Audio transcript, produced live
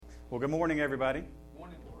Well, good morning, everybody.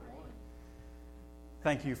 Morning.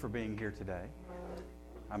 Thank you for being here today.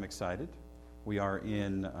 I'm excited. We are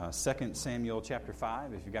in 2 Samuel chapter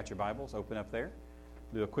 5. If you've got your Bibles, open up there.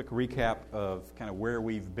 Do a quick recap of kind of where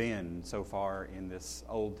we've been so far in this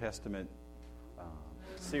Old Testament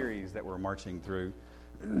series that we're marching through.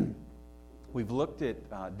 We've looked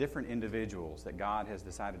at different individuals that God has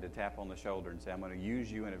decided to tap on the shoulder and say, I'm going to use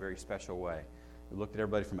you in a very special way. We looked at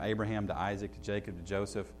everybody from Abraham to Isaac to Jacob to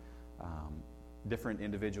Joseph. Different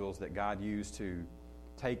individuals that God used to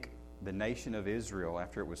take the nation of Israel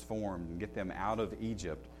after it was formed and get them out of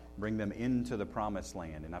Egypt, bring them into the promised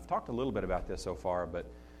land. And I've talked a little bit about this so far, but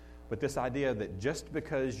this idea that just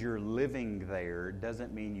because you're living there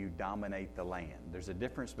doesn't mean you dominate the land. There's a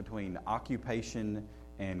difference between occupation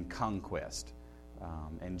and conquest.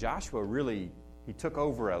 And Joshua really, he took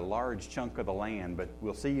over a large chunk of the land, but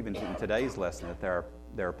we'll see even in today's lesson that there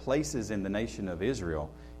are places in the nation of Israel,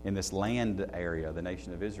 in this land area, the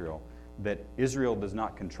nation of Israel, that Israel does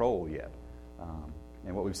not control yet.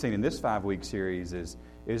 And what we've seen in this 5-week series is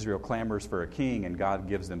Israel clamors for a king, and God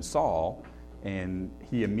gives them Saul, and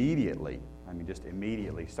he immediately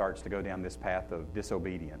starts to go down this path of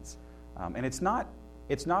disobedience. And it's not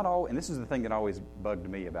all, and this is the thing that always bugged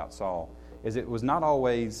me about Saul, is it was not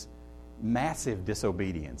always massive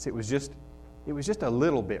disobedience. It was just a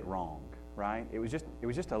little bit wrong, right? It was just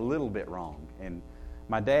a little bit wrong. And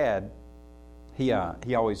my dad, he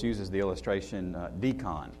always uses the illustration decon.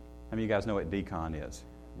 How many of you guys know what decon is?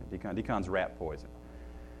 Decon's rat poison.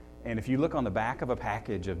 And if you look on the back of a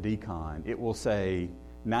package of decon, it will say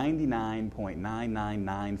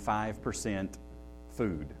 99.99995%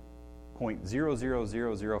 food,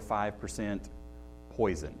 0.00005%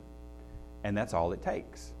 poison. And that's all it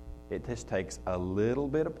takes. It just takes a little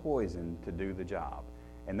bit of poison to do the job.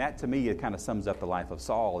 And that, to me, it kind of sums up the life of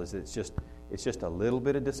Saul, is it's just a little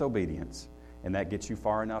bit of disobedience, and that gets you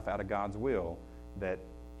far enough out of God's will that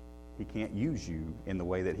he can't use you in the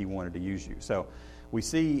way that he wanted to use you. So we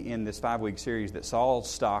see in this 5-week series that Saul's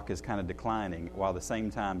stock is kind of declining, while at the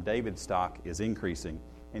same time David's stock is increasing.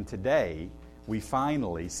 And today, we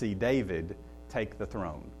finally see David take the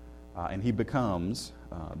throne, and he becomes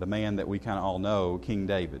the man that we kind of all know, King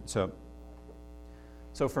David.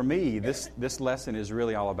 So for me, this lesson is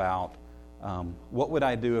really all about what would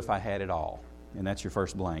I do if I had it all? And that's your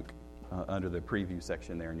first blank under the preview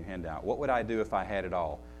section there in your handout. What would I do if I had it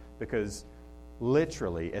all? Because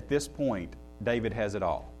literally, at this point, David has it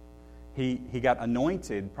all. He got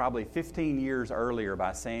anointed probably 15 years earlier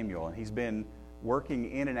by Samuel, and he's been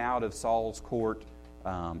working in and out of Saul's court,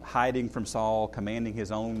 hiding from Saul, commanding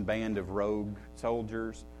his own band of rogue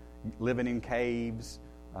soldiers, living in caves,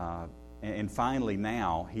 and finally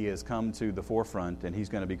now he has come to the forefront and he's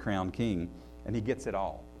going to be crowned king, and he gets it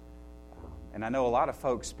all. And I know a lot of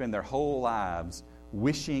folks spend their whole lives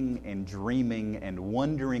wishing and dreaming and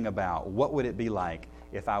wondering about what would it be like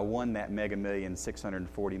if I won that Mega Millions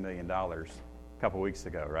 $640 million a couple weeks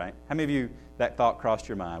ago, right? How many of you, that thought crossed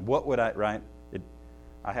your mind? What would I, right?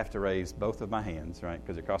 I have to raise both of my hands, right,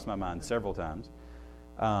 because it crossed my mind several times.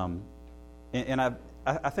 And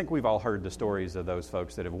I think we've all heard the stories of those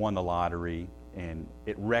folks that have won the lottery and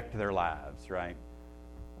it wrecked their lives, right?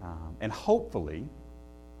 And hopefully,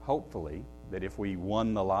 that if we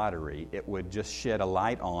won the lottery, it would just shed a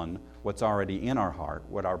light on what's already in our heart,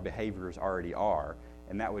 what our behaviors already are,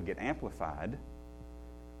 and that would get amplified.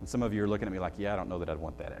 And some of you are looking at me like, yeah, I don't know that I'd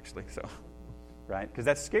want that actually, so, right? Because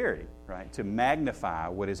that's scary, right? To magnify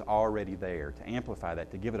what is already there, to amplify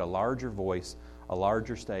that, to give it a larger voice, a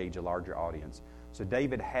larger stage, a larger audience. So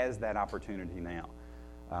David has that opportunity now.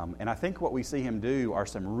 And I think what we see him do are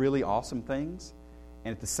some really awesome things.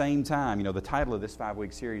 And at the same time, the title of this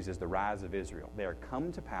 5-week series is The Rise of Israel. They are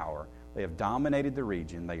come to power. They have dominated the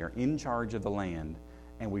region. They are in charge of the land.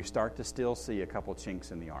 And we start to still see a couple chinks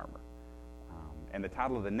in the armor. And the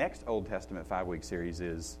title of the next Old Testament 5-week series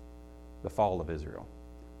is The Fall of Israel.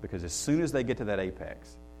 Because as soon as they get to that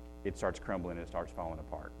apex, it starts crumbling and it starts falling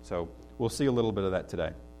apart. So we'll see a little bit of that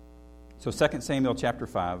today. So 2 Samuel chapter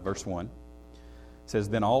 5, verse 1 says,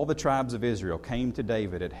 Then all the tribes of Israel came to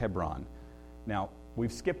David at Hebron. Now,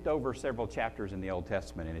 we've skipped over several chapters in the Old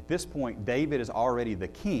Testament, and at this point, David is already the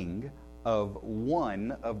king of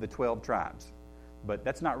one of the 12 tribes. But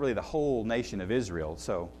that's not really the whole nation of Israel,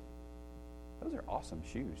 so those are awesome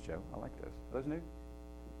shoes, Joe. I like those. Are those new?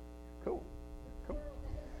 Cool.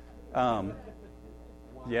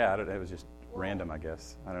 Yeah, it was just random, I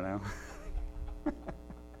guess. I don't know.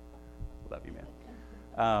 Love you, man.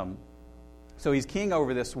 So he's king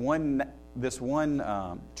over this one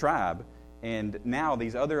tribe, and now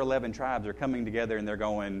these other 11 tribes are coming together and they're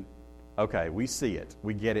going, Okay, we see it.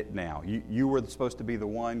 We get it now. You were supposed to be the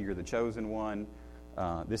one. You're the chosen one.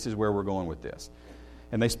 This is where we're going with this.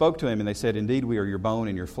 And they spoke to him, and they said, Indeed, we are your bone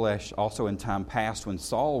and your flesh. Also in time past, when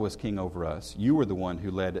Saul was king over us, you were the one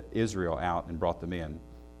who led Israel out and brought them in.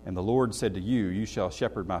 And the Lord said to you, You shall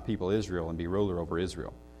shepherd my people Israel and be ruler over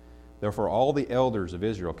Israel. Therefore all the elders of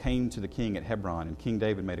Israel came to the king at Hebron, and King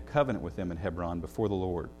David made a covenant with them in Hebron before the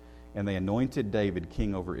Lord. And they anointed David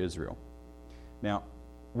king over Israel. Now,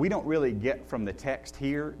 we don't really get from the text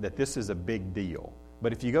here that this is a big deal.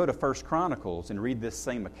 But if you go to 1 Chronicles and read this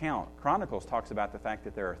same account, Chronicles talks about the fact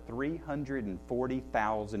that there are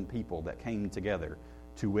 340,000 people that came together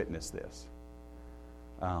to witness this.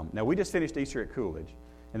 Now, we just finished Easter at Coolidge,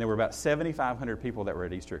 and there were about 7,500 people that were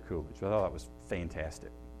at Easter at Coolidge. I thought that was fantastic.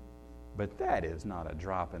 But that is not a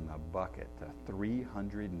drop in the bucket to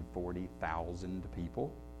 340,000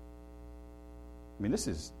 people. I mean, this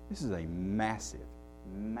is a massive,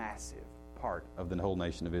 massive part of the whole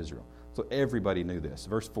nation of Israel. So everybody knew this.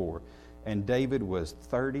 Verse 4, and David was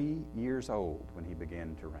 30 years old when he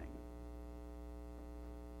began to reign.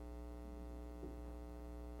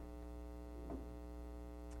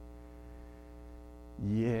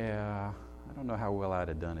 Yeah, I don't know how well I'd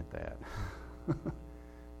have done at that.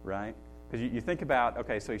 Right? Because you think about,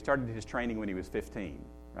 okay, so he started his training when he was 15,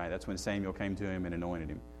 right? That's when Samuel came to him and anointed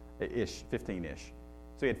him. 15-ish.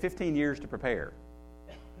 So he had 15 years to prepare.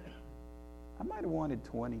 I might have wanted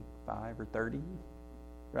 25 or 30,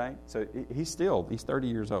 right? So he's 30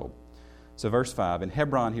 years old. So verse 5, in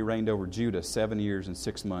Hebron he reigned over Judah 7 years and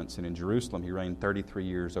 6 months, and in Jerusalem he reigned 33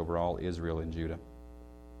 years over all Israel and Judah.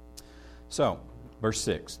 So, verse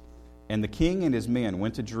 6, and the king and his men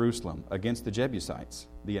went to Jerusalem against the Jebusites,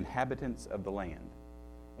 the inhabitants of the land.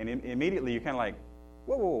 And immediately you're kind of like,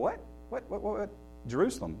 whoa, what?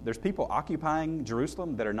 Jerusalem. There's people occupying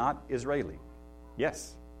Jerusalem that are not Israeli.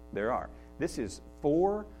 Yes, there are. This is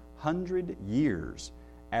 400 years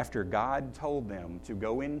after God told them to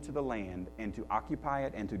go into the land and to occupy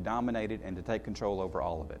it and to dominate it and to take control over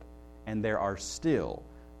all of it. And there are still,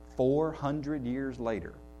 400 years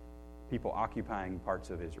later, people occupying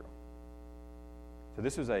parts of Israel. So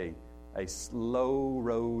this was a slow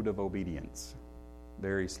road of obedience.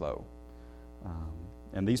 Very slow.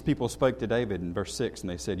 And these people spoke to David in verse 6, and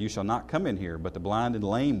they said, You shall not come in here, but the blind and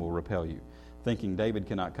lame will repel you, thinking David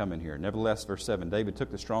cannot come in here. Nevertheless, verse 7, David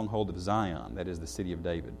took the stronghold of Zion, that is the city of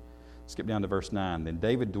David. Skip down to verse 9. Then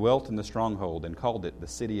David dwelt in the stronghold and called it the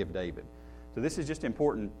city of David. So this is just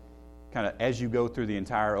important kind of as you go through the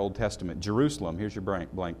entire Old Testament. Jerusalem, here's your blank.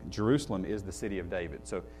 Jerusalem is the city of David.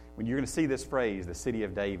 So when you're going to see this phrase, the city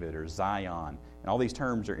of David or Zion, and all these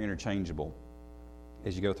terms are interchangeable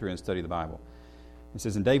as you go through and study the Bible. It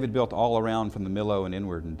says, And David built all around from the Millo and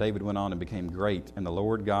inward, and David went on and became great, and the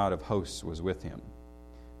Lord God of hosts was with him.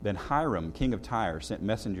 Then Hiram, king of Tyre, sent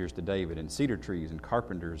messengers to David, and cedar trees, and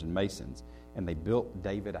carpenters, and masons, and they built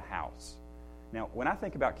David a house. Now, when I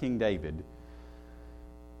think about King David,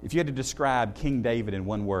 if you had to describe King David in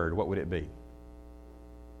one word, what would it be?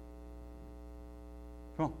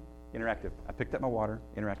 Come on, interactive. I picked up my water,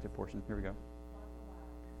 interactive portion. Here we go.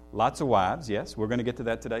 Lots of wives, yes. We're going to get to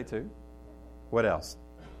that today, too. What else?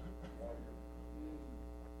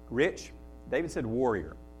 Rich. David said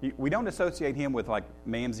warrior. We don't associate him with like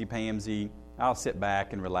mamsy-pamsy, I'll sit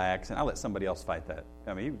back and relax and I'll let somebody else fight that.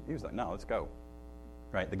 I mean, he was like, no, let's go.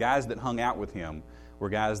 Right? The guys that hung out with him were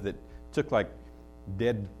guys that took like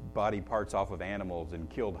dead body parts off of animals and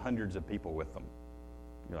killed hundreds of people with them.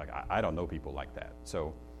 You're like, I don't know people like that.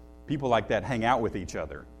 So people like that hang out with each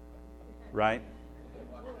other. Right?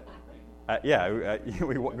 We're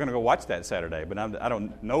going to go watch that Saturday, but I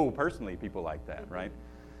don't know personally people like that, right?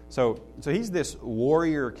 So he's this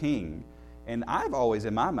warrior king, and I've always,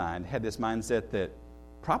 in my mind, had this mindset that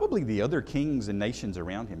probably the other kings and nations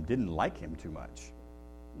around him didn't like him too much,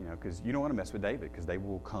 because you don't want to mess with David, because they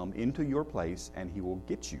will come into your place and he will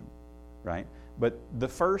get you, right? But the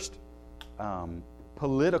first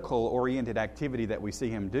political-oriented activity that we see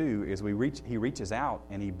him do is he reaches out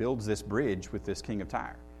and he builds this bridge with this king of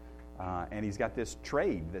Tyre. And he's got this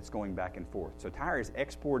trade that's going back and forth. So Tyre is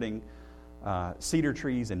exporting cedar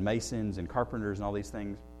trees and masons and carpenters and all these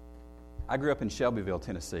things. I grew up in Shelbyville,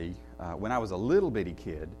 Tennessee. When I was a little bitty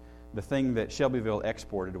kid, the thing that Shelbyville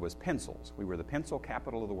exported was pencils. We were the pencil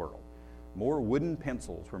capital of the world. More wooden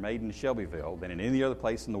pencils were made in Shelbyville than in any other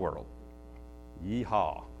place in the world.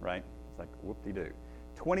 Yeehaw, right? It's like whoop-de-doo.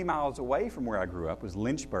 20 miles away from where I grew up was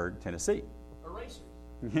Lynchburg, Tennessee. Erasers.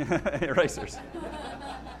 Erasers.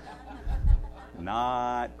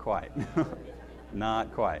 Not quite.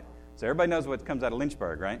 Not quite. So everybody knows what comes out of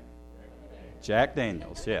Lynchburg, right? Jack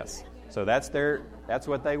Daniels, yes. So that's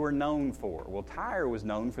what they were known for. Well, Tyre was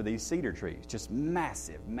known for these cedar trees, just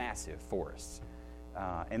massive, massive forests.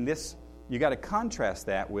 And this, you got to contrast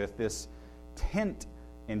that with this tent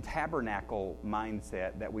and tabernacle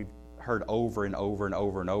mindset that we've heard over and over and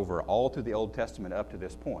over and over all through the Old Testament up to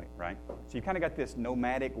this point, right? So you kind of got this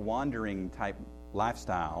nomadic, wandering type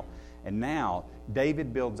lifestyle. And now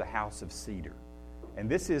David builds a house of cedar. And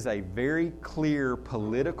this is a very clear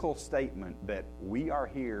political statement that we are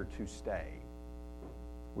here to stay.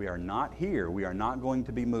 We are not here. We are not going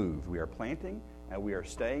to be moved. We are planting and we are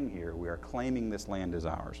staying here. We are claiming this land as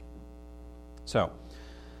ours. So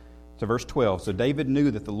verse 12. So David knew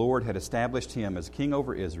that the Lord had established him as king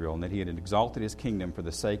over Israel and that he had exalted his kingdom for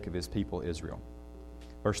the sake of his people Israel.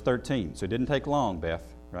 Verse 13. So it didn't take long,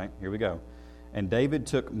 Beth, right? Here we go. And David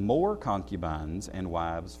took more concubines and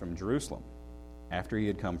wives from Jerusalem after he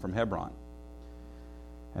had come from Hebron.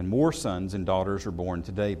 And more sons and daughters were born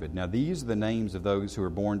to David. Now these are the names of those who were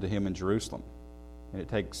born to him in Jerusalem. And it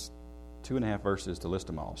takes 2.5 verses to list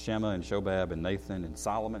them all. Shema and Shobab and Nathan and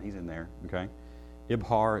Solomon, he's in there, okay?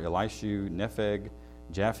 Ibhar, Elishu, Nepheg,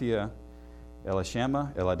 Japhia,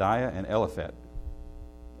 Elishama, Eladiah, and Eliphet.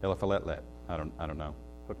 Eliphaletlet. I don't know.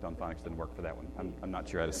 Hooked on phonics didn't work for that one. I'm not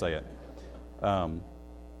sure how to say it.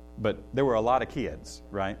 But there were a lot of kids,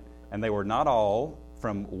 right? And they were not all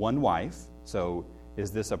from one wife. So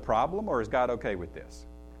is this a problem, or is God okay with this?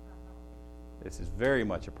 This is very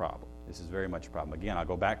much a problem. This is very much a problem. Again, I'll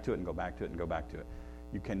go back to it and go back to it and go back to it.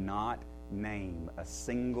 You cannot name a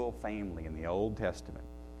single family in the Old Testament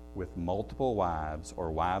with multiple wives or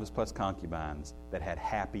wives plus concubines that had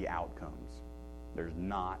happy outcomes. There's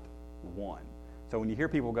not one. So when you hear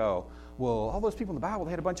people go, well, all those people in the Bible,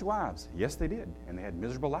 they had a bunch of wives. Yes, they did, and they had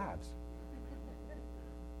miserable lives.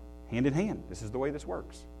 Hand in hand. This is the way this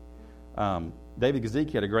works. David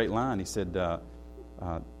Gazeki had a great line. He said,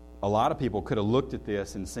 a lot of people could have looked at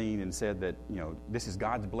this and seen and said that, this is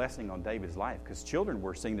God's blessing on David's life, because children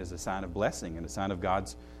were seen as a sign of blessing and a sign of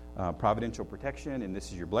God's providential protection, and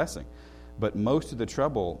this is your blessing. But most of the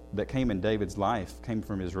trouble that came in David's life came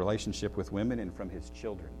from his relationship with women and from his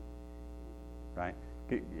children, right?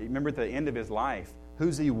 Remember at the end of his life,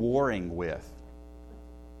 who's he warring with?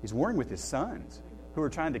 He's warring with his sons who are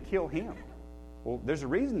trying to kill him. Well, there's a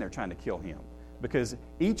reason they're trying to kill him, because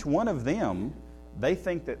each one of them, they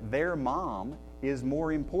think that their mom is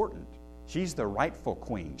more important. She's the rightful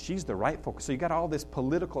queen. She's the rightful. So you got all this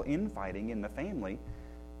political infighting in the family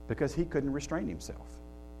because he couldn't restrain himself.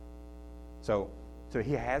 So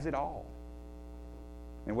he has it all.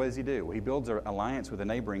 And what does he do? Well, he builds an alliance with a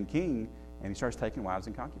neighboring king, and he starts taking wives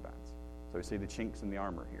and concubines. So we see the chinks in the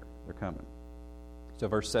armor here. They're coming. So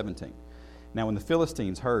verse 17. Now when the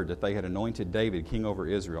Philistines heard that they had anointed David king over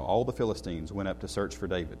Israel, all the Philistines went up to search for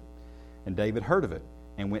David. And David heard of it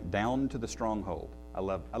and went down to the stronghold.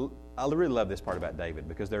 I really love this part about David,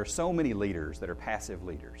 because there are so many leaders that are passive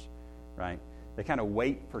leaders, right? They kind of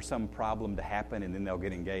wait for some problem to happen and then they'll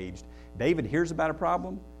get engaged. David hears about a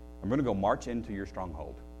problem. I'm going to go march into your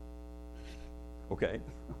stronghold. Okay.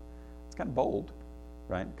 It's kind of bold,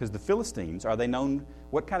 right? Because the Philistines, are they known,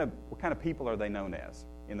 what kind of people are they known as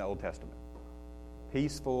in the Old Testament?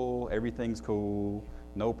 Peaceful, everything's cool,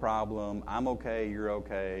 no problem, I'm okay, you're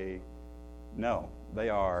okay. No,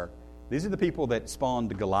 these are the people that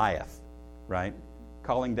spawned Goliath, right?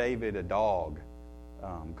 Calling David a dog,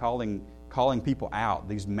 calling people out,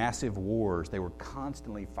 these massive wars. They were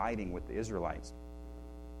constantly fighting with the Israelites.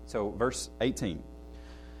 So verse 18.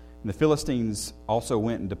 And the Philistines also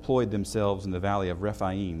went and deployed themselves in the valley of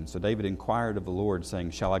Rephaim. So David inquired of the Lord,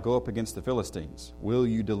 saying, Shall I go up against the Philistines? Will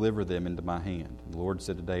you deliver them into my hand? And the Lord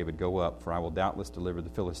said to David, Go up, for I will doubtless deliver the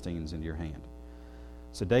Philistines into your hand.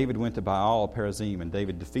 So David went to Baal-perazim, and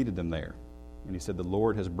David defeated them there. And he said, The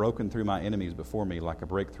Lord has broken through my enemies before me like a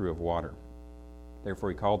breakthrough of water. Therefore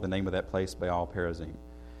he called the name of that place Baal-perazim.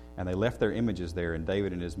 And they left their images there, and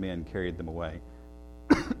David and his men carried them away.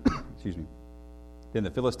 Excuse me. Then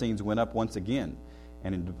the Philistines went up once again,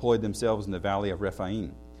 and deployed themselves in the valley of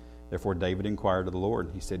Rephaim. Therefore David inquired of the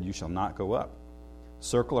Lord. He said, You shall not go up.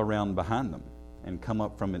 Circle around behind them, and come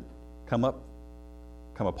upon them,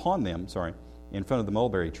 in front of the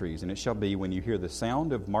mulberry trees. And it shall be, when you hear the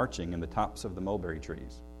sound of marching in the tops of the mulberry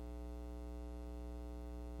trees.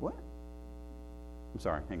 What? I'm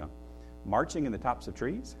sorry, hang on. Marching in the tops of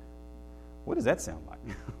trees? What does that sound like?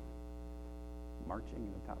 Marching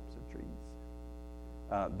in the tops of trees.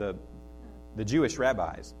 The Jewish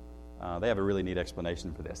rabbis, they have a really neat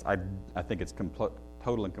explanation for this. I think it's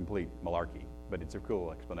total and complete malarkey, but it's a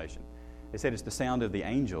cool explanation. They said it's the sound of the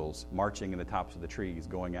angels marching in the tops of the trees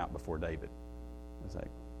going out before David. It's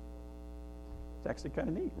like, It's actually kind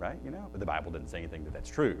of neat, right? But the Bible doesn't say anything that's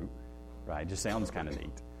true, right? It just sounds kind of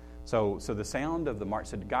neat. So the sound of the march,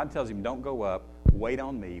 so God tells him, don't go up, wait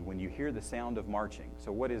on me when you hear the sound of marching.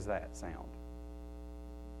 So what is that sound?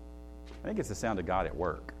 I think it's the sound of God at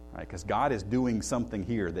work, right? Because God is doing something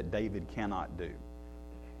here that David cannot do.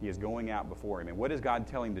 He is going out before him. And what does God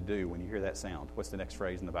tell him to do when you hear that sound? What's the next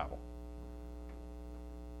phrase in the Bible?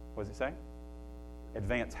 What does it say?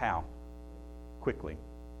 Advance how? Quickly.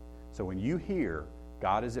 So when you hear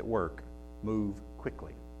God is at work, move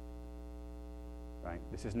quickly. Right?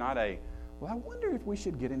 This is not well, I wonder if we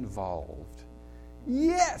should get involved.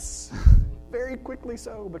 Yes! Very quickly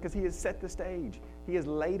so, because he has set the stage. He has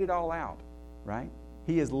laid it all out, right?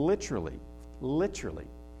 He is literally.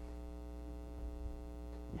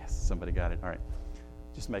 Yes, somebody got it. All right.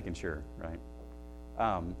 Just making sure, right?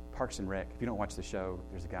 Parks and Rec. If you don't watch the show,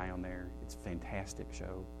 there's a guy on there. It's a fantastic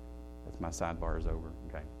show. That's my sidebar is over.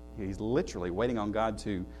 Okay. He's literally waiting on God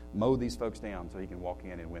to mow these folks down so he can walk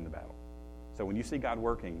in and win the battle. So when you see God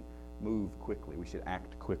working, move quickly. We should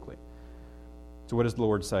act quickly. So what does the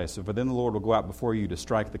Lord say? So, for then the Lord will go out before you to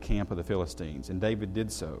strike the camp of the Philistines. And David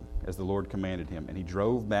did so, as the Lord commanded him. And he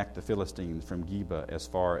drove back the Philistines from Geba as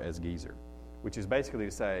far as Gezer, which is basically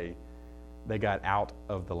to say they got out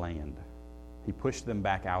of the land. He pushed them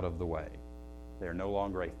back out of the way. They are no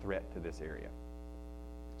longer a threat to this area.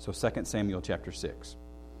 So 2 Samuel chapter 6.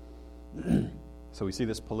 So we see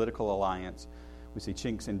this political alliance. We see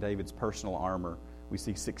chinks in David's personal armor. We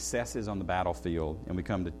see successes on the battlefield. And we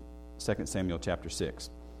come to 2 Samuel chapter 6.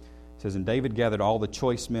 It says, And David gathered all the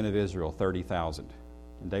choice men of Israel, 30,000.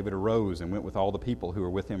 And David arose and went with all the people who were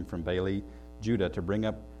with him from Baale, Judah, to bring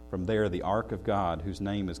up from there the ark of God, whose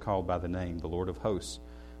name is called by the name, the Lord of hosts,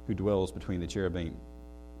 who dwells between the cherubim.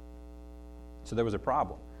 So there was a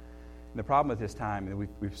problem. And the problem at this time, and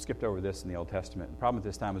we've skipped over this in the Old Testament, the problem at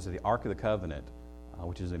this time was that the Ark of the Covenant,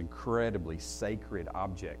 which is an incredibly sacred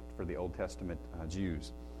object for the Old Testament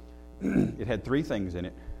Jews, it had three things in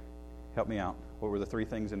it. Help me out. What were the three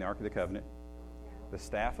things in the Ark of the Covenant? The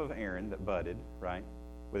staff of Aaron that budded, right?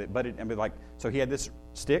 With it budded, so he had this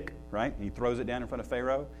stick, right? And he throws it down in front of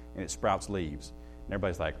Pharaoh, and it sprouts leaves. And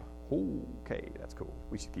everybody's like, okay, that's cool.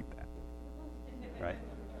 We should keep that, right?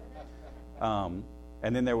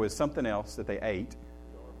 And then there was something else that they ate,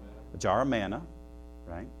 a jar of manna,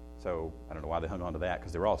 right? So I don't know why they hung on to that,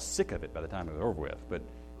 because they were all sick of it by the time it was over with. But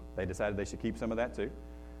they decided they should keep some of that too.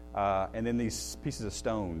 And then these pieces of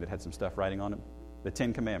stone that had some stuff writing on them, the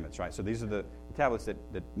Ten Commandments, right? So these are the tablets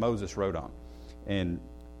that Moses wrote on. And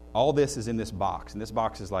all this is in this box. And this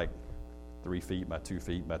box is like 3 feet by 2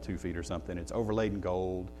 feet by 2 feet or something. It's overlaid in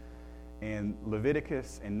gold. And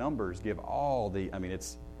Leviticus and Numbers give all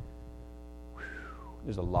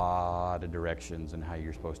there's a lot of directions in how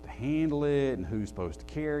you're supposed to handle it and who's supposed to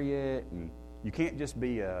carry it. And you can't just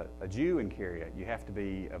be a Jew and carry it. You have to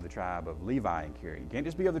be of the tribe of Levi and carry it. You can't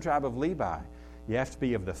just be of the tribe of Levi. You have to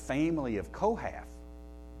be of the family of Kohath,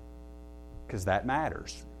 because that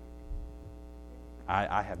matters.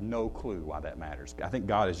 I have no clue why that matters. I think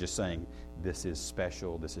God is just saying, this is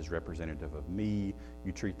special, this is representative of me.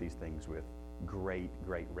 You treat these things with great,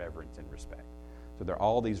 great reverence and respect. So there are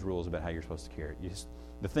all these rules about how you're supposed to carry it.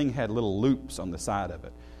 The thing had little loops on the side of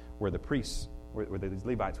it where the priests, where these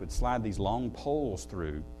Levites would slide these long poles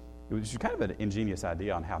through. It was kind of an ingenious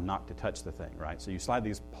idea on how not to touch the thing, right? So you slide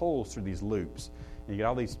these poles through these loops, and you get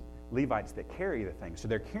all these Levites that carry the thing. So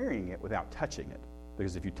they're carrying it without touching it.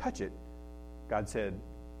 Because if you touch it, God said,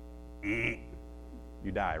 you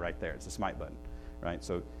die right there. It's a smite button, right?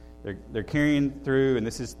 So they're carrying through, and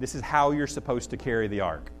this is how you're supposed to carry the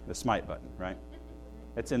ark, the smite button, right?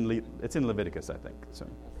 It's in Leviticus, I think.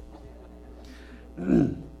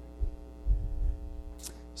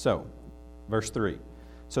 So, verse 3.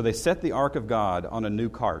 So they set the ark of God on a new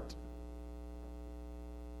cart.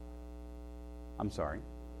 I'm sorry.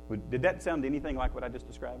 Did that sound anything like what I just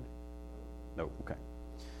described? No, okay.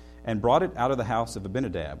 And brought it out of the house of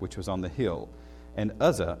Abinadab, which was on the hill. And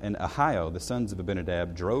Uzzah and Ahio, the sons of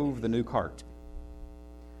Abinadab, drove the new cart.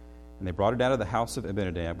 And they brought it out of the house of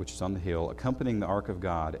Abinadab, which is on the hill, accompanying the ark of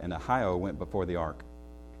God, and Ahio went before the ark.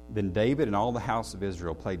 Then David and all the house of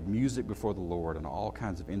Israel played music before the Lord on all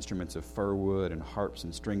kinds of instruments of fir wood and harps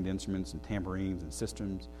and stringed instruments and tambourines and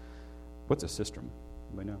sistrums. What's a sistrum?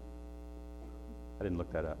 Anybody know? I didn't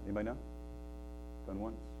look that up. Anybody know? Going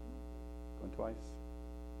once? Going twice?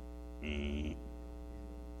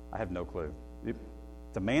 I have no clue.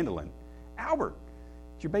 It's a mandolin. Albert,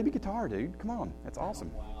 it's your baby guitar, dude. Come on. That's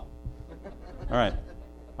awesome. Wow. All right.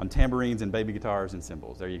 On tambourines and baby guitars and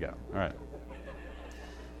cymbals. There you go. All right.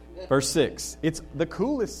 Verse 6. It's the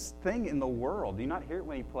coolest thing in the world. Do you not hear it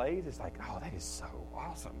when he plays? It's like, oh, that is so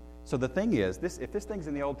awesome. So the thing is, if this thing's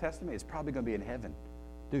in the Old Testament, it's probably going to be in heaven.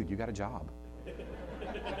 Dude, you got a job.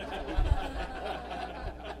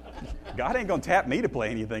 God ain't going to tap me to play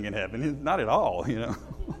anything in heaven. Not at all, you know.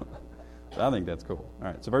 So I think that's cool. All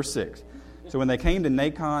right, so verse 6. So when they came to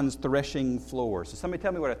Nachon's threshing floor. So somebody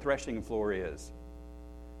tell me what a threshing floor is.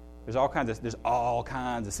 There's all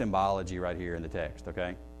kinds of symbology right here in the text,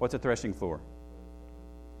 okay? What's a threshing floor?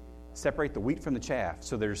 Separate the wheat from the chaff.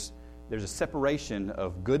 So there's a separation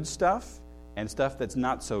of good stuff and stuff that's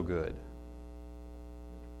not so good.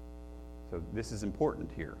 So this is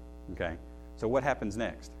important here, okay? So what happens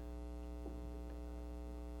next?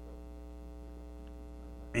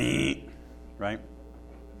 Right?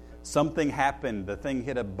 Something happened. The thing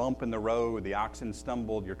hit a bump in the road. The oxen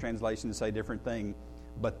stumbled. Your translations say different thing.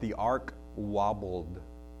 But the ark wobbled.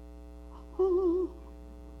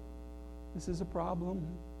 This is a problem.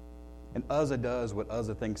 And Uzzah does what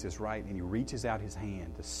Uzzah thinks is right, and he reaches out his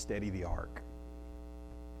hand to steady the ark.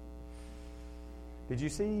 Did you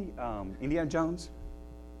see Indiana Jones?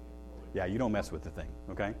 Yeah, you don't mess with the thing,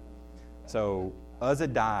 okay? So Uzzah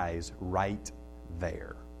dies right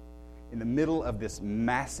there, in the middle of this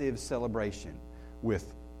massive celebration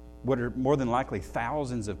with what are more than likely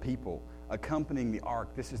thousands of people accompanying the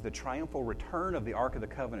ark. This is the triumphal return of the Ark of the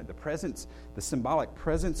Covenant, the presence, the symbolic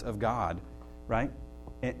presence of God, right?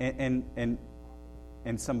 And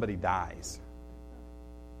somebody dies.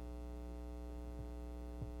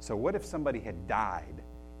 So what if somebody had died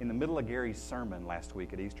in the middle of Gary's sermon last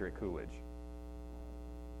week at Easter at Coolidge?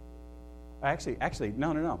 Actually,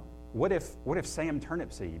 no. What if Sam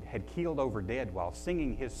Turnipseed had keeled over dead while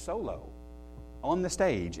singing his solo on the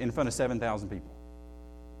stage in front of 7,000 people?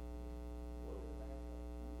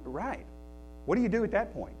 Right. What do you do at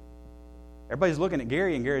that point? Everybody's looking at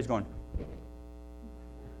Gary, and Gary's going,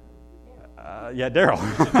 yeah, Daryl.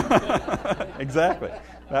 Exactly.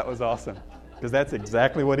 That was awesome. Because that's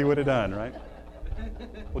exactly what he would have done, right?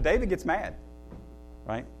 Well, David gets mad,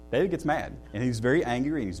 right? David gets mad, and he's very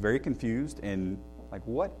angry, and he's very confused, and like,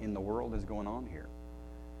 what in the world is going on here?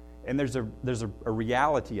 And there's a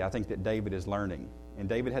reality, I think, that David is learning. And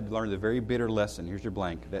David had to learn the very bitter lesson, here's your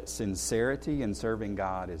blank, that sincerity in serving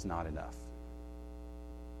God is not enough.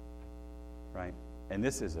 Right? And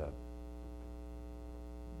this is a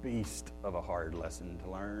beast of a hard lesson to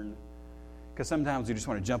learn. Because sometimes you just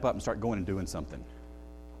want to jump up and start going and doing something.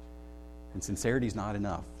 And sincerity is not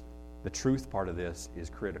enough. The truth part of this is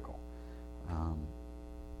critical.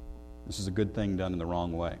 This is a good thing done in the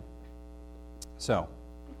wrong way. So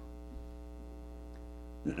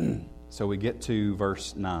we get to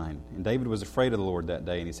verse 9. And David was afraid of the Lord that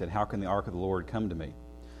day, and he said, "How can the ark of the Lord come to me?"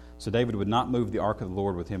 So David would not move the ark of the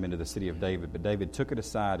Lord with him into the city of David, but David took it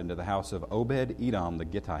aside into the house of Obed-Edom the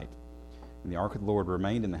Gittite. And the ark of the Lord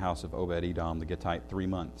remained in the house of Obed-Edom the Gittite 3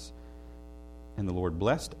 months. And the Lord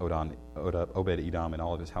blessed Obed-Edom and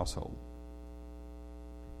all of his household.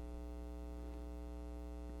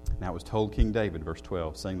 Now it was told King David, verse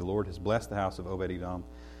 12, saying, "The Lord has blessed the house of Obed-Edom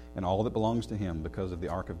and all that belongs to him because of the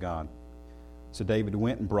ark of God." So David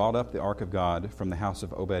went and brought up the ark of God from the house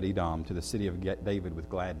of Obed-Edom to the city of David with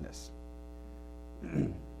gladness.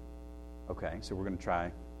 Okay, so we're going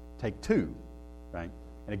to take 2, right?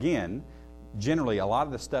 And again, generally, a lot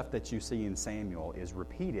of the stuff that you see in Samuel is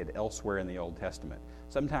repeated elsewhere in the Old Testament,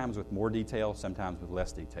 sometimes with more detail, sometimes with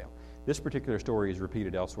less detail. This particular story is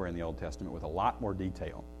repeated elsewhere in the Old Testament with a lot more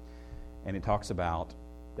detail, and it talks about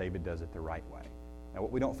David does it the right way. Now,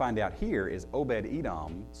 what we don't find out here is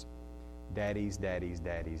Obed-Edom's daddy's name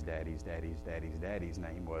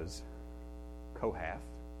was Kohath,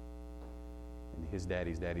 and his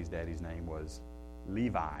daddy's name was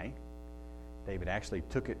Levi. David actually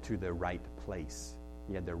took it to the right place.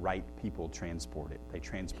 He had the right people transport it. They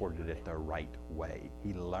transported it the right way.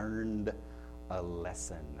 He learned a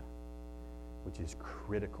lesson, which is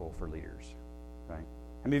critical for leaders, right?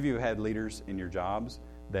 How many of you have had leaders in your jobs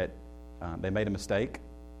that they made a mistake?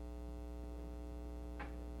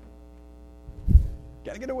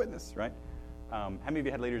 Got to get a witness, right? How many of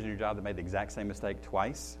you had leaders in your job that made the exact same mistake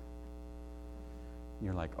twice? And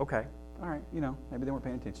you're like, okay, all right, maybe they weren't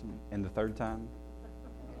paying attention. And the 3rd time,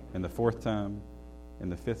 and the 4th time,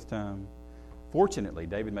 and the 5th time. Fortunately,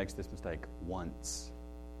 David makes this mistake once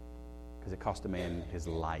because it cost a man his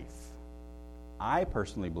life. I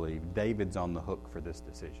personally believe David's on the hook for this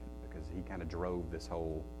decision because he kind of drove this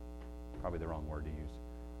whole, probably the wrong word to use.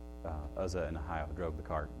 Uzzah and Ahiah drove the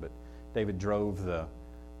cart, but David drove the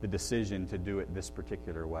decision to do it this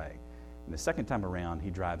particular way. And the 2nd time around, he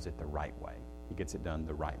drives it the right way. He gets it done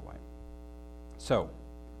the right way. So,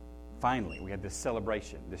 finally, we had this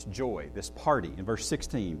celebration, this joy, this party. In verse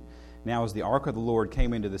 16, now as the ark of the Lord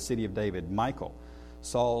came into the city of David, Michal,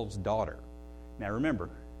 Saul's daughter. Now remember,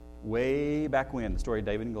 way back when, the story of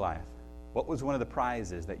David and Goliath, what was one of the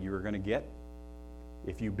prizes that you were going to get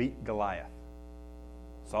if you beat Goliath?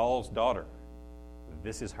 Saul's daughter.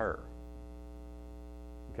 This is her.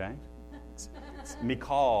 Okay? It's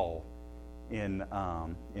Michal in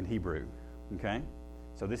Hebrew. Okay?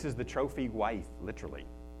 So this is the trophy wife, literally.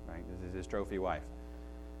 Right? This is his trophy wife.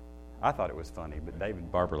 I thought it was funny, but David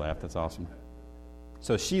and Barbara laughed. That's awesome.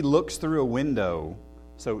 So she looks through a window.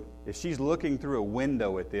 So if she's looking through a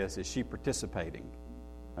window at this, is she participating?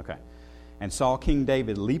 Okay. And saw King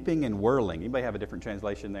David leaping and whirling. Anybody have a different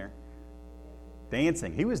translation there?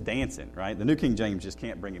 Dancing. He was dancing, right? The New King James just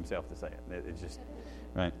can't bring himself to say it. It's just,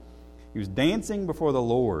 right? He was dancing before the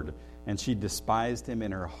Lord, and she despised him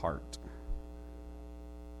in her heart.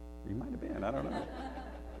 He might have been. I don't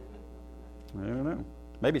know.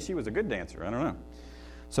 Maybe she was a good dancer. I don't know.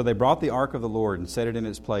 So they brought the ark of the Lord and set it in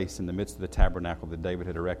its place in the midst of the tabernacle that David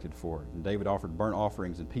had erected for it. And David offered burnt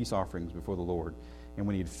offerings and peace offerings before the Lord. And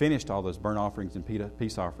when he had finished all those burnt offerings and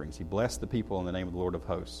peace offerings, he blessed the people in the name of the Lord of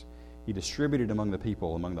hosts. He distributed among the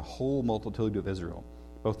people, among the whole multitude of Israel,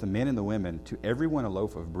 both the men and the women, to everyone a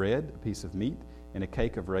loaf of bread, a piece of meat, and a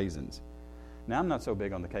cake of raisins. Now, I'm not so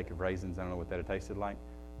big on the cake of raisins. I don't know what that tasted like.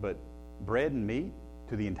 But bread and meat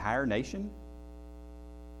to the entire nation,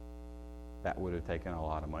 that would have taken a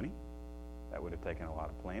lot of money. That would have taken a lot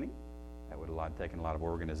of planning. That would have taken a lot of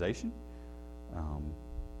organization.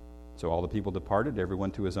 So all the people departed, everyone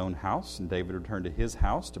to his own house, and David returned to his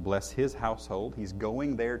house to bless his household. He's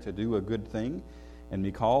going there to do a good thing. And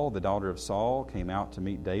Michal, the daughter of Saul, came out to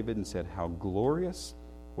meet David and said, "How glorious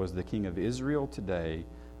was the king of Israel today,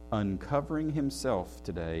 uncovering himself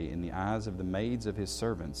today in the eyes of the maids of his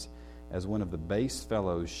servants, as one of the base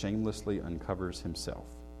fellows shamelessly uncovers himself."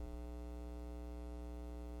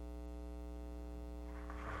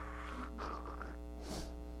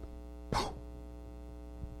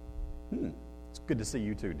 It's good to see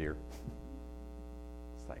you too, dear.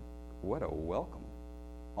 It's like, what a welcome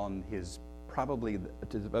on his probably,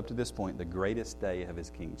 up to this point, the greatest day of his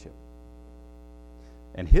kingship.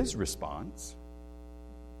 And his response,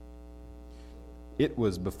 "It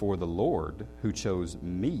was before the Lord who chose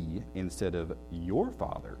me instead of your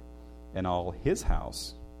father and all his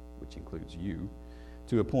house," which includes you,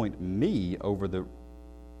 "to appoint me over the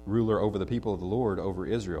ruler over the people of the Lord, over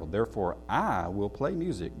Israel. Therefore I will play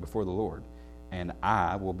music before the Lord, and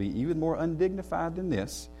I will be even more undignified than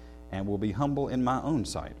this, and will be humble in my own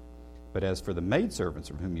sight. But as for the maidservants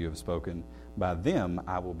of whom you have spoken, by them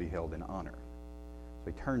I will be held in honor."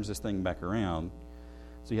 So he turns this thing back around.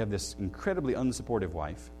 So you have this incredibly unsupportive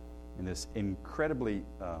wife, and this incredibly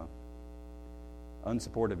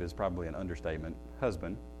unsupportive is probably an understatement,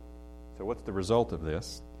 husband. So what's the result of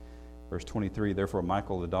this? Verse 23, "Therefore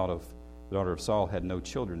Michal, the daughter of Saul, had no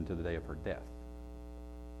children to the day of her death."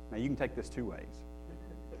 Now you can take this two ways,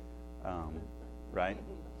 right?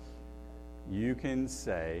 You can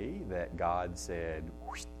say that God said,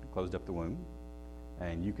 whoosh, closed up the womb,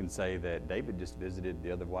 and you can say that David just visited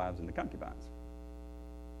the other wives and the concubines.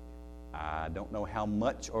 I don't know how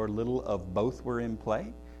much or little of both were in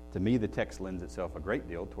play. To me, the text lends itself a great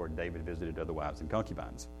deal toward David visited other wives and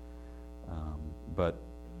concubines. But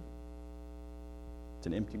it's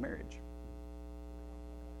an empty marriage.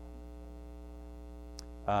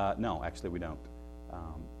 No, actually we don't.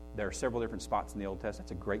 There are several different spots in the Old Testament.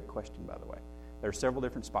 That's a great question, by the way. There are several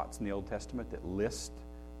different spots in the Old Testament that list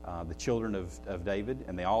the children of David,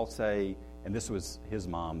 and they all say, and this was his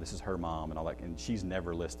mom, this is her mom, and all that, and she's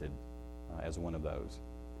never listed as one of those,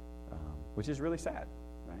 which is really sad,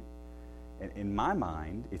 right? And in my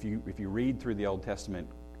mind, if you read through the Old Testament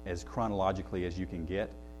as chronologically as you can get,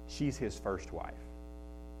 she's his first wife.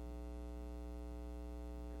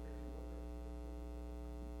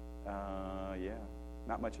 Yeah,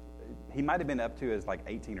 not much. He might have been up to as like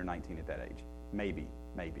 18 or 19 at that age. Maybe.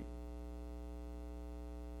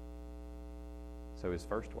 So his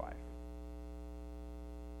first wife.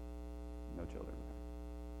 No children.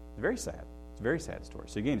 It's very sad. It's a very sad story.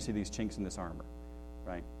 So again, you see these chinks in this armor,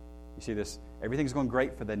 right? You see this, everything's going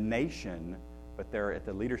great for the nation, but there at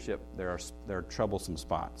the leadership, there are troublesome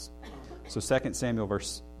spots. So 2 Samuel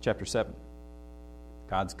chapter 7,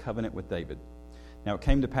 God's covenant with David. "Now it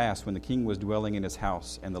came to pass when the king was dwelling in his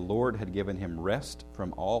house, and the Lord had given him rest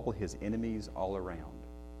from all his enemies all around."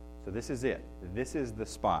 So this is it. This is the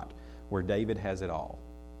spot where David has it all.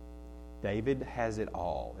 David has it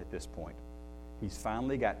all at this point. He's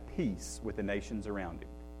finally got peace with the nations around him.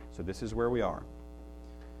 So this is where we are.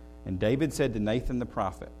 "And David said to Nathan the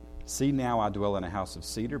prophet," See now I dwell in a house of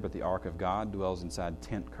cedar, but the ark of God dwells inside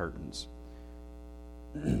tent curtains.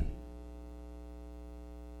 And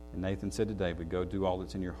Nathan said to David, go do all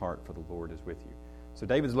that's in your heart, for the Lord is with you. So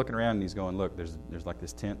David's looking around and he's going, look, there's like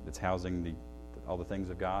this tent that's housing all the things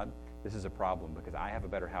of God. This is a problem because I have a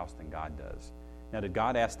better house than God does. Now, did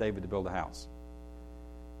God ask David to build a house?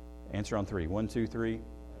 Answer on 3. 1, 2, 3.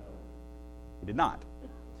 He did not.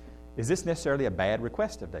 Is this necessarily a bad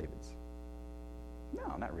request of David's?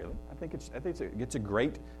 No, not really. I think it's a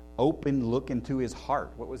great open look into his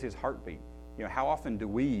heart. What was his heartbeat? You know, how often do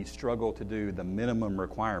we struggle to do the minimum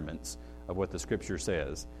requirements of what the Scripture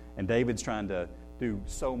says? And David's trying to do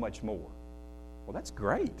so much more. Well, that's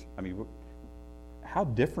great. I mean, how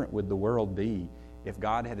different would the world be if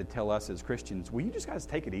God had to tell us as Christians, will you just guys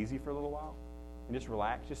take it easy for a little while and just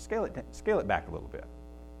relax, just scale it back a little bit,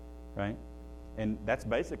 right? And that's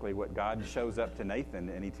basically what God shows up to Nathan,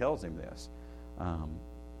 and he tells him this.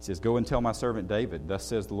 He says, go and tell my servant David, thus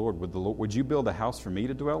says the Lord, would you build a house for me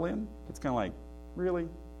to dwell in? It's kind of like, really?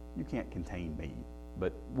 You can't contain me.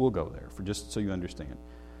 But we'll go there, for just so you understand.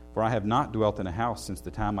 For I have not dwelt in a house since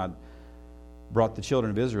the time I brought the children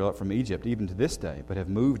of Israel up from Egypt, even to this day, but have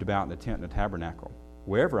moved about in a tent and a tabernacle.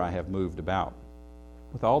 Wherever I have moved about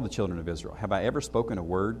with all the children of Israel, have I ever spoken a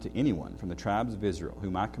word to anyone from the tribes of Israel,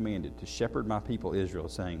 whom I commanded to shepherd my people Israel,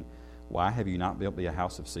 saying, why have you not built me a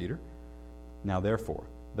house of cedar? Now therefore,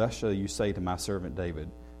 thus shall you say to my servant David,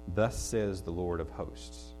 thus says the Lord of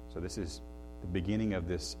hosts. So this is the beginning of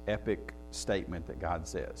this epic statement that God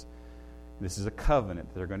says. This is a covenant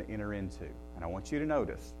that they're going to enter into. And I want you to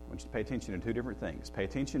notice, I want you to pay attention to two different things. Pay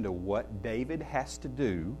attention to what David has to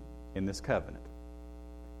do in this covenant.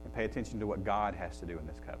 And pay attention to what God has to do in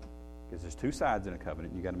this covenant. Because there's two sides in a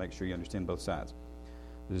covenant, and you've got to make sure you understand both sides.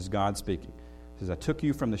 This is God speaking. He says, I took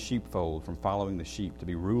you from the sheepfold, from following the sheep, to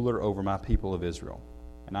be ruler over my people of Israel.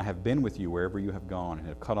 And I have been with you wherever you have gone, and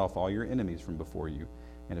have cut off all your enemies from before you,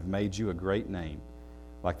 and have made you a great name,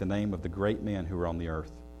 like the name of the great men who are on the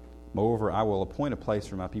earth. Moreover, I will appoint a place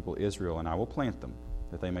for my people Israel, and I will plant them,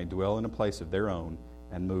 that they may dwell in a place of their own,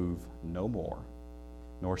 and move no more.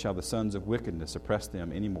 Nor shall the sons of wickedness oppress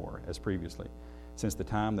them any more, as previously, since the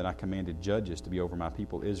time that I commanded judges to be over my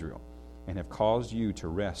people Israel, and have caused you to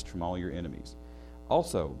rest from all your enemies.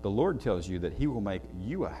 Also, the Lord tells you that he will make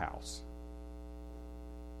you a house.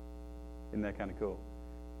 Isn't that kind of cool?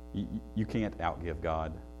 You can't outgive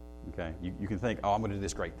God. Okay? You can think, I'm going to do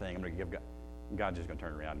this great thing. I'm going to give God. God's just going to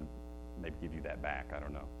turn around and maybe give you that back. I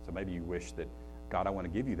don't know. So maybe you wish that, God, I want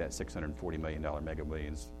to give you that $640 million Mega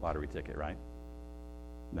Millions lottery ticket, right?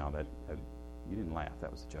 No, that you didn't laugh. That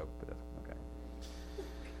was a joke, but okay.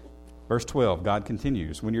 Verse 12, God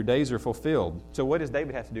continues, when your days are fulfilled. So what does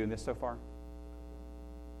David have to do in this so far?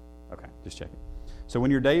 Okay, just checking. So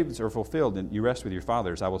when your days are fulfilled and you rest with your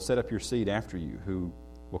fathers, I will set up your seed after you, who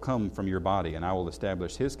will come from your body, and I will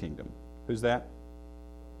establish his kingdom. Who's that?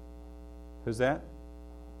 Who's that?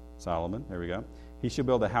 Solomon. There we go. He shall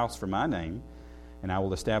build a house for my name, and I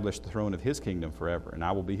will establish the throne of his kingdom forever. And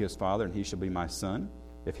I will be his father, and he shall be my son.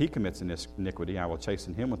 If he commits iniquity, I will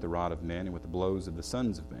chasten him with the rod of men and with the blows of the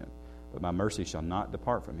sons of men. But my mercy shall not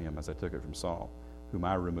depart from him, as I took it from Saul, whom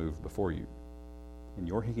I removed before you. And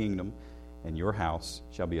your kingdom and your house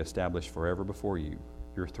shall be established forever before you.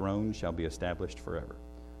 Your throne shall be established forever.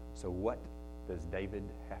 So what does David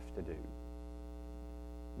have to do?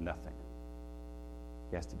 Nothing.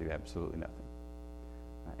 He has to do absolutely nothing.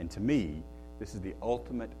 And to me, this is the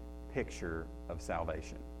ultimate picture of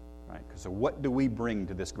salvation. Right? So what do we bring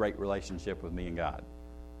to this great relationship with me and God?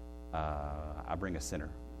 I bring a sinner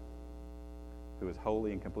who is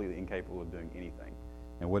wholly and completely incapable of doing anything.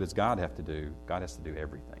 And what does God have to do? God has to do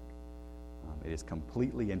everything. It is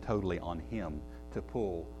completely and totally on him to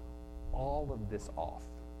pull all of this off.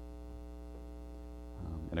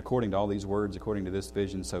 And according to all these words, according to this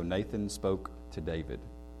vision, so Nathan spoke to David.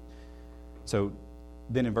 So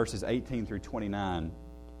then in verses 18 through 29,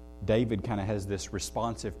 David kind of has this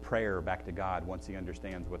responsive prayer back to God once he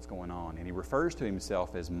understands what's going on. And he refers to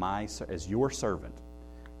himself as your servant.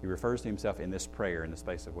 He refers to himself in this prayer in the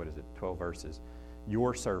space of, 12 verses.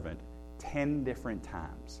 Your servant, 10 different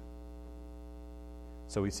times.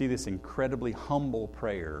 So we see this incredibly humble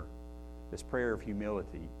prayer, this prayer of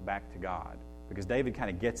humility back to God. Because David kind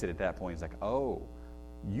of gets it at that point. He's like, oh,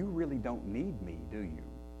 you really don't need me, do you?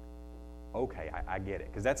 Okay, I get it.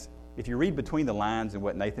 Because that's, if you read between the lines and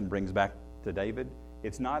what Nathan brings back to David,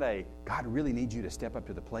 it's not a, God really needs you to step up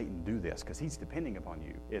to the plate and do this because he's depending upon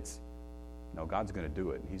you. It's, no, God's going to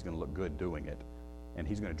do it, and he's going to look good doing it, and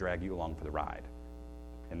he's going to drag you along for the ride.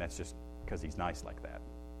 And that's just because he's nice like that,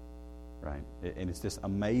 right? And it's this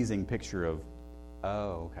amazing picture of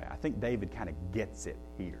Oh, okay. I think David kind of gets it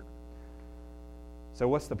here. So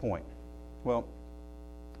what's the point? Well,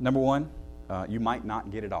 number one, you might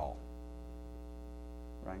not get it all.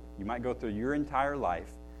 Right? You might go through your entire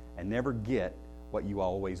life and never get what you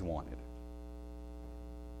always wanted.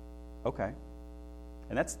 Okay.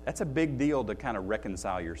 And that's a big deal to kind of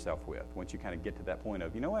reconcile yourself with once you kind of get to that point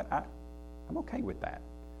of, you know what, I'm okay with that.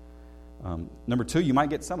 Number two, you might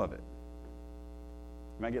get some of it.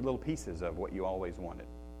 You might get little pieces of what you always wanted.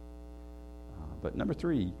 But number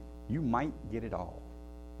three, you might get it all.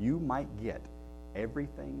 You might get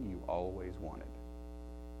everything you always wanted.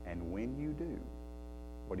 And when you do,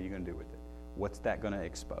 what are you going to do with it? What's that going to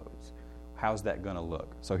expose? How's that going to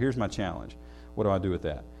look? So here's my challenge. What do I do with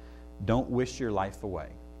that? Don't wish your life away.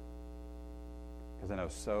 Because I know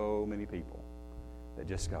so many people that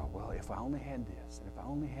just go, well, if I only had this, and if I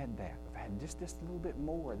only had that, if I had just this little bit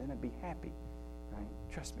more, then I'd be happy. Right?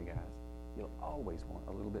 Trust me, guys, you'll always want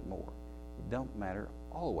a little bit more. It don't matter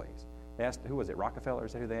always. They asked, who was it, Rockefeller?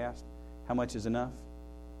 Is that who they asked? How much is enough?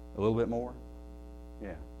 A little bit more?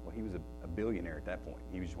 Yeah. Well, he was a billionaire at that point.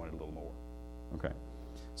 He just wanted a little more. Okay.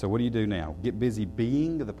 So what do you do now? Get busy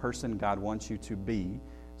being the person God wants you to be,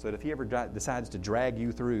 so that if He ever decides to drag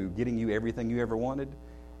you through getting you everything you ever wanted,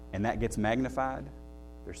 and that gets magnified,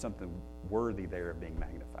 there's something worthy there of being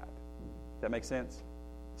magnified. Does that make sense?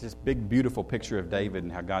 It's this big, beautiful picture of David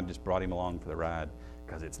and how God just brought him along for the ride,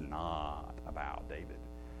 because it's not about David.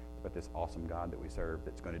 It's about this awesome God that we serve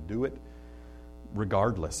that's going to do it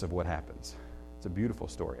regardless of what happens. It's a beautiful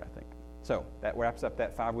story, I think. So that wraps up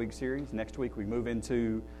that 5-week series. Next week we move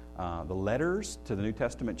into the letters to the New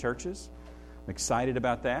Testament churches. I'm excited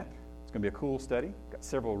about that. It's going to be a cool study. Got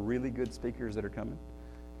several really good speakers that are coming,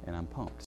 and I'm pumped.